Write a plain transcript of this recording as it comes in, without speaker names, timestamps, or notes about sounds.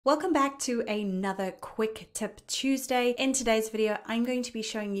Welcome back to another Quick Tip Tuesday. In today's video, I'm going to be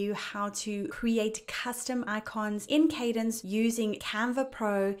showing you how to create custom icons in Kadence using Canva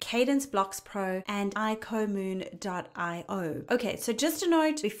Pro, Kadence Blocks Pro, and icomoon.io. Okay, so just a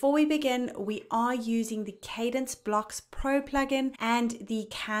note, before we begin, we are using the Kadence Blocks Pro plugin and the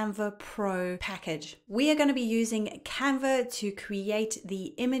Canva Pro package. We are going to be using Canva to create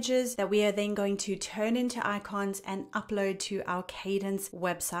the images that we are then going to turn into icons and upload to our Kadence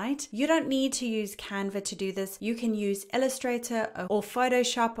website. You don't need to use Canva to do this. You can use Illustrator or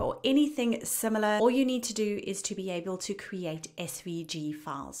Photoshop or anything similar. All you need to do is to be able to create SVG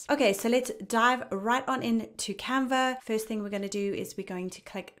files. Okay, so let's dive right on into Canva. First thing we're going to do is we're going to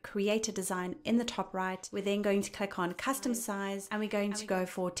click Create a Design in the top right. We're then going to click on Custom Size and we're going to go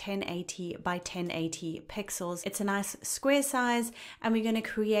for 1080 by 1080 pixels. It's a nice square size and we're going to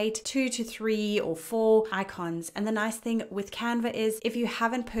create 2 to 3 or 4 icons. And the nice thing with Canva is if you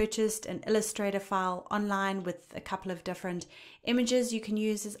haven't purchased an Illustrator file online with a couple of different images you can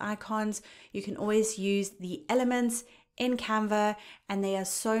use as icons, you can always use the elements in Canva, and there are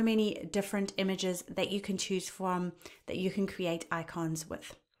so many different images that you can choose from that you can create icons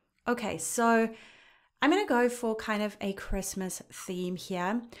with. Okay, so I'm going to go for kind of a Christmas theme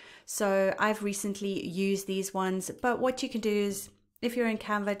here. So I've recently used these ones, but what you can do is if you're in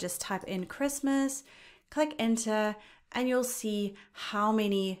Canva, just type in Christmas, click enter, and you'll see how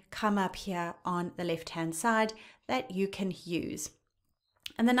many come up here on the left-hand side that you can use.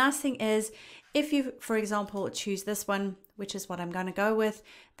 And the nice thing is, if you, for example, choose this one, which is what I'm going to go with,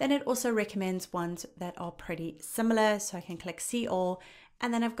 then it also recommends ones that are pretty similar. So I can click see all,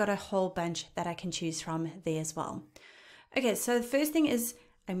 and then I've got a whole bunch that I can choose from there as well. Okay, so the first thing is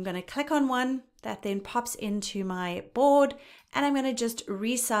I'm going to click on one that then pops into my board, and I'm going to just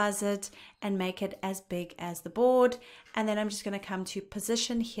resize it and make it as big as the board. And then I'm just going to come to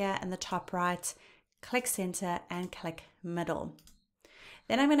position here in the top right, click center and click middle.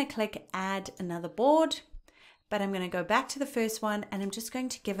 Then I'm going to click add another board, but I'm going to go back to the first one and I'm just going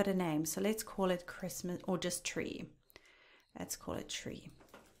to give it a name. So let's call it Christmas or just tree. Let's call it tree.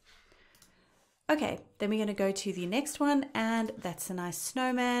 Okay, then we're going to go to the next one, and that's a nice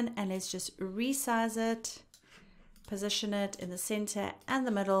snowman, and let's just resize it, position it in the center and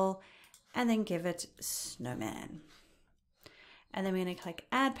the middle, and then give it snowman. And then we're going to click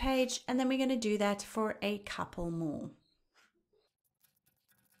add page, and then we're going to do that for a couple more.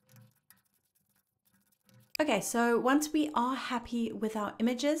 Okay, so once we are happy with our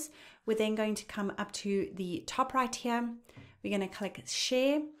images, we're then going to come up to the top right here. We're going to click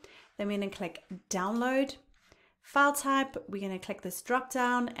share. Then we're going to click download, file type, we're going to click this drop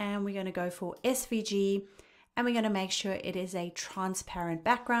down and we're going to go for SVG, and we're going to make sure it is a transparent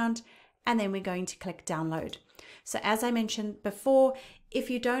background, and then we're going to click download. So as I mentioned before,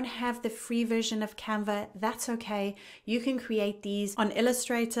 if you don't have the free version of Canva, that's okay. You can create these on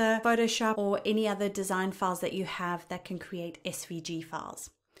Illustrator, Photoshop, or any other design files that you have that can create SVG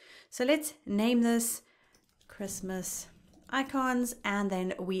files. So let's name this Christmas icons, and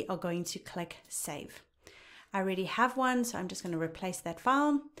then we are going to click save. I already have one, so I'm just going to replace that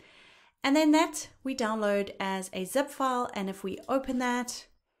file, and then that we download as a zip file, and if we open that,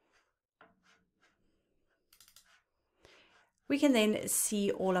 we can then see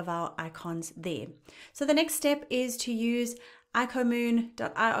all of our icons there. So the next step is to use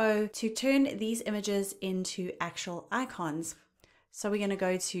icomoon.io to turn these images into actual icons. So we're going to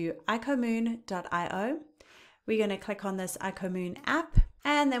go to icomoon.io. We're going to click on this iCoMoon app,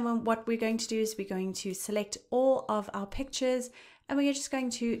 and then what we're going to do is we're going to select all of our pictures, and we're just going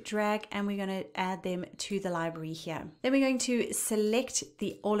to drag and we're going to add them to the library here. Then we're going to select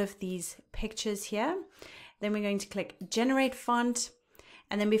all of these pictures here. Then we're going to click generate font,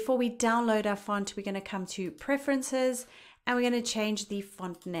 and then before we download our font, we're going to come to preferences and we're going to change the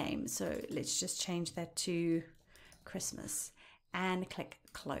font name. So let's just change that to Christmas and click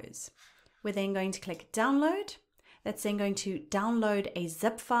close. We're then going to click download. That's then going to download a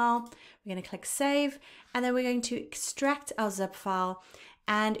zip file. We're going to click save, and then we're going to extract our zip file.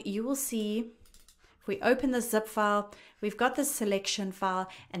 And you will see, if we open the zip file, we've got the selection file,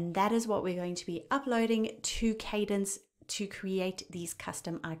 and that is what we're going to be uploading to Kadence to create these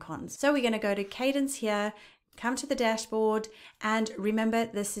custom icons. So we're going to go to Kadence here, come to the dashboard, and remember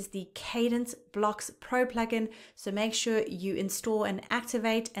this is the Kadence Blocks Pro plugin, so make sure you install and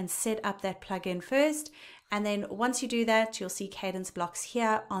activate and set up that plugin first, and then once you do that, you'll see Kadence Blocks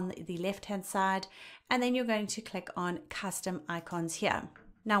here on the left hand side, and then you're going to click on custom icons here.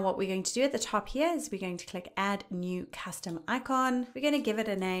 Now what we're going to do at the top here is we're going to click add new custom icon. We're going to give it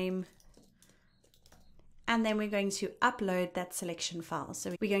a name, and then we're going to upload that selection file.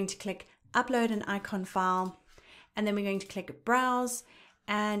 So we're going to click upload an icon file, and then we're going to click browse,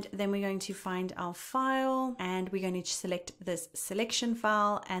 and then we're going to find our file, and we're going to select this selection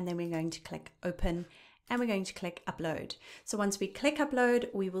file, and then we're going to click open, and we're going to click upload. So once we click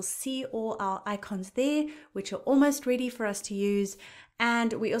upload, we will see all our icons there, which are almost ready for us to use.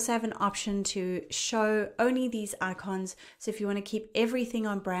 And we also have an option to show only these icons. So if you want to keep everything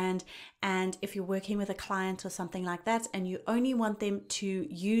on brand, and if you're working with a client or something like that, and you only want them to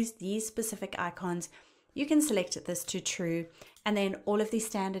use these specific icons, you can select this to true, and then all of these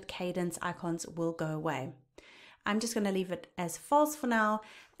standard Kadence icons will go away. I'm just going to leave it as false for now,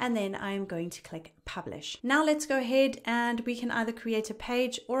 and then I'm going to click publish. Now let's go ahead and we can either create a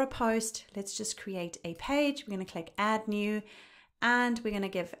page or a post. Let's just create a page. We're going to click add new, and we're going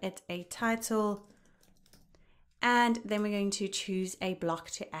to give it a title, and then we're going to choose a block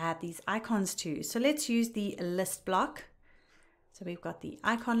to add these icons to. So let's use the list block. So we've got the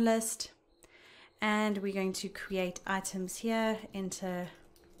icon list, and we're going to create items here, enter.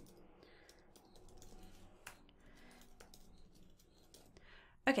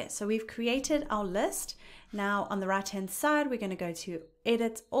 Okay, so we've created our list. Now on the right hand side, we're going to go to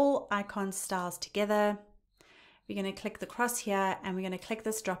edit all icon styles together. We're going to click the cross here, and we're going to click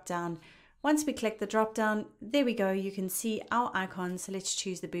this drop down. Once we click the drop down, there we go. You can see our icons. So let's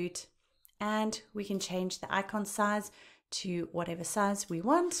choose the boot, and we can change the icon size to whatever size we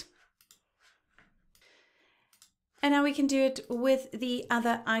want. And now we can do it with the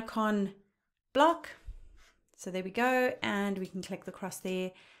other icon block. So there we go, and we can click the cross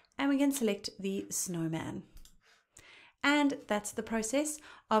there, and we can select the snowman. And that's the process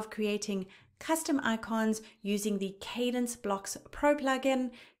of creating custom icons using the Kadence Blocks Pro plugin,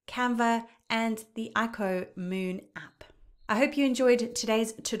 Canva, and the Ico Moon app. I hope you enjoyed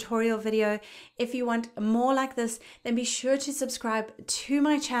today's tutorial video. If you want more like this, then be sure to subscribe to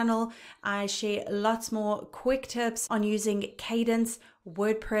my channel. I share lots more quick tips on using Kadence,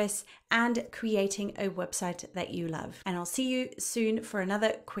 WordPress, and creating a website that you love. And I'll see you soon for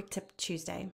another Quick Tip Tuesday.